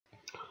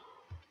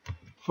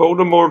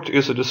Voldemort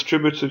is a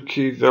distributed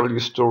key value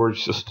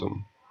storage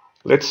system.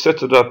 Let's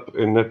set it up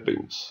in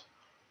NetBeans.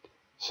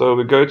 So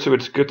we go to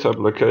its GitHub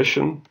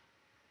location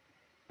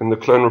in the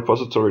clone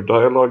repository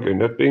dialog in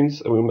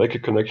NetBeans, and we make a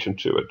connection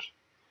to it.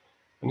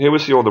 And here we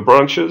see all the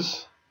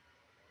branches.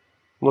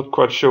 Not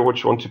quite sure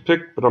which one to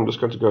pick, but I'm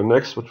just going to go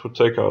next, which will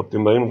take out the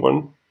main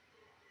one.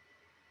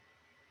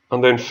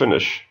 And then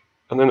finish.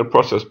 And then the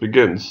process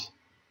begins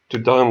to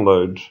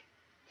download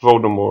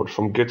Voldemort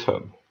from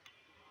GitHub.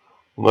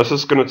 And this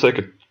is going to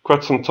take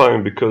quite some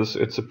time because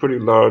it's a pretty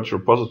large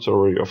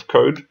repository of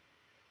code.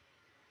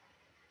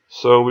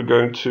 So we're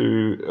going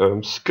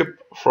to skip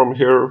from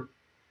here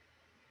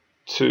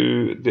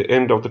to the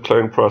end of the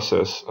clone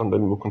process, and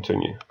then we'll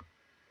continue.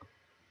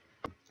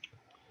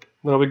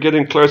 Now we're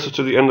getting closer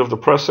to the end of the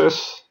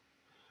process.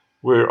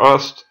 We're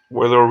asked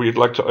whether we'd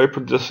like to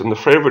open this in the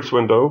favorites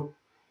window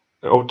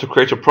or to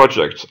create a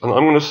project. And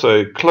I'm going to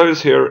say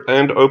close here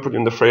and open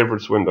in the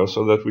favorites window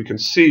so that we can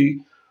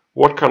see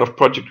what kind of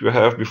project we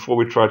have before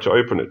we try to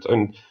open it.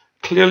 And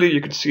clearly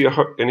you can see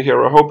in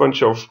here a whole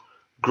bunch of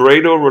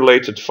Gradle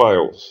related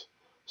files.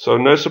 So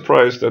no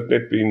surprise that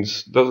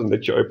NetBeans doesn't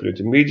let you open it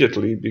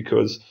immediately,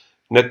 because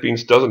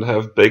NetBeans doesn't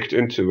have baked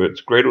into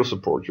it Gradle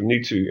support. You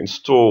need to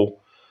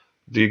install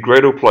the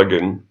Gradle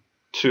plugin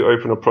to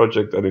open a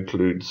project that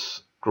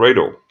includes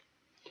Gradle.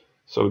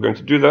 So we're going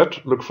to do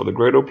that, look for the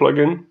Gradle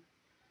plugin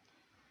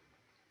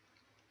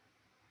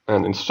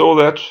and install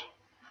that.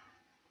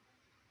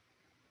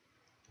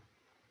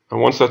 And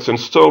once that's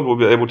installed, we'll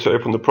be able to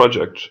open the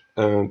project,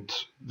 and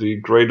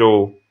the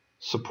Gradle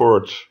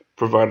support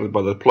provided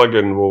by the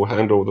plugin will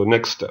handle the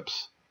next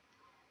steps.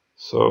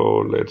 So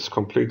let's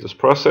complete this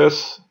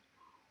process.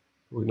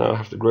 We now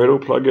have the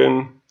Gradle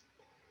plugin,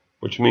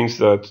 which means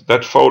that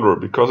that folder,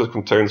 because it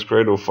contains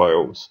Gradle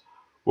files,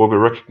 will be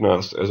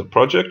recognized as a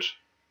project.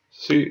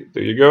 See,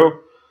 there you go.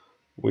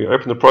 We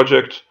open the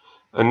project,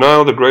 and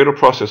now the Gradle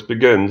process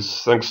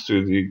begins thanks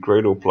to the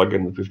Gradle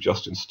plugin that we've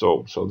just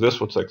installed. So this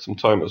will take some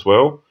time as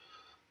well,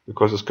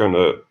 because it's going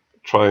to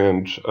try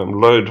and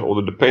load all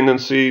the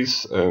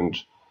dependencies and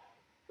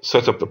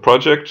set up the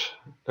project.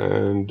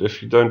 And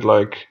if you don't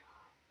like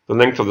the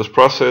length of this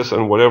process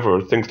and whatever,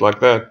 things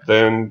like that,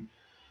 then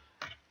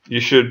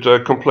you should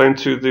complain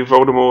to the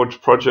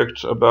Voldemort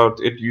project about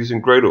it using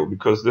Gradle,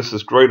 because this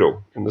is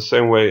Gradle. In the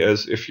same way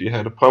as if you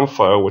had a PAM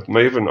file with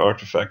Maven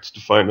artifacts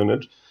defined in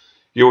it,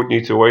 you would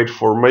need to wait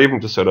for Maven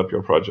to set up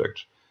your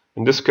project.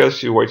 In this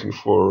case, you're waiting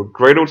for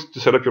Gradle to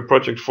set up your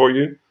project for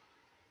you.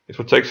 It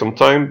will take some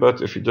time,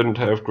 but if you didn't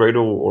have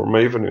Gradle or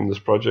Maven in this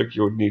project,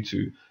 you would need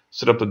to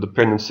set up the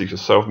dependencies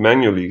yourself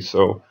manually.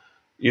 So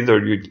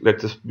either you let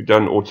this be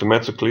done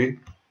automatically,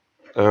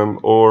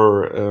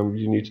 or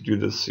you need to do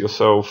this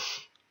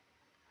yourself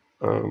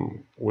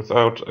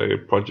without a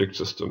project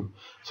system.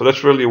 So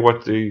that's really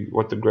what the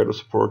Gradle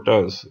support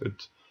does.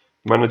 It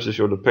manages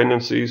your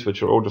dependencies,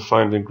 which are all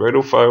defined in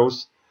Gradle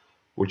files,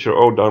 which are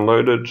all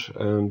downloaded,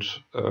 and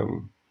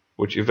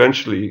which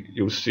eventually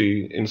you'll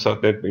see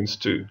inside NetBeans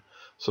too.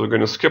 So we're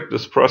going to skip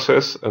this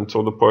process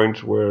until the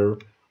point where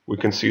we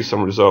can see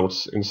some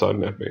results inside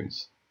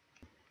NetBeans.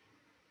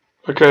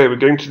 Okay, we're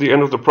getting to the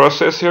end of the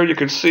process here. You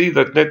can see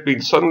that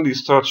NetBeans suddenly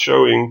starts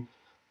showing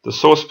the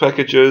source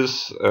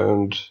packages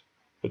and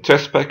the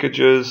test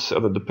packages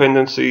and the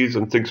dependencies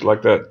and things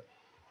like that.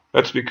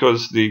 That's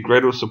because the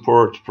Gradle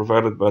support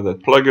provided by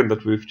that plugin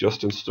that we've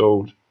just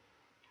installed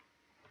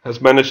has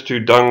managed to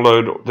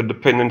download the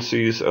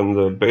dependencies and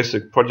the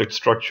basic project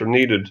structure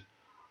needed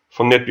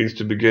for NetBeans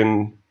to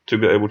begin to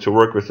be able to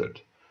work with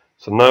it.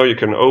 So now you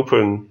can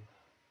open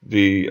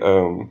the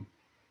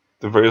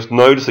various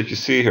nodes that you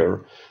see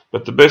here,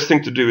 but the best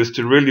thing to do is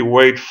to really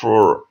wait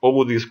for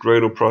all these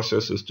Gradle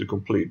processes to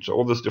complete, so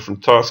all these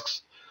different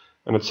tasks,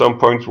 and at some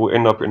point we'll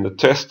end up in the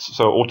tests.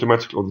 So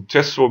automatically all the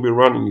tests will be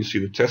run, and you see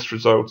the test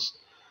results.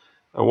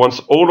 And once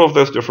all of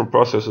those different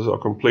processes are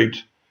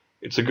complete,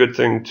 it's a good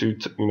thing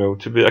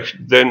to be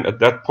actually, then at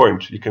that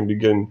point you can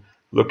begin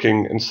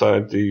looking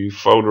inside the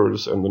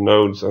folders and the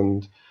nodes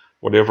and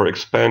whatever,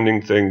 expanding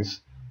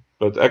things.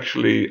 But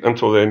actually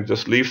until then,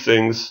 just leave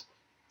things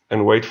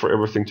and wait for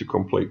everything to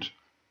complete.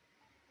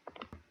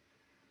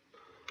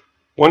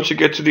 Once you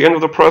get to the end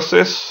of the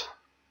process,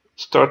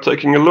 start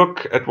taking a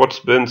look at what's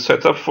been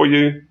set up for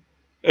you.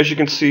 As you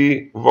can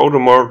see,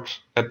 Voldemort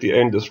at the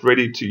end is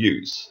ready to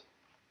use.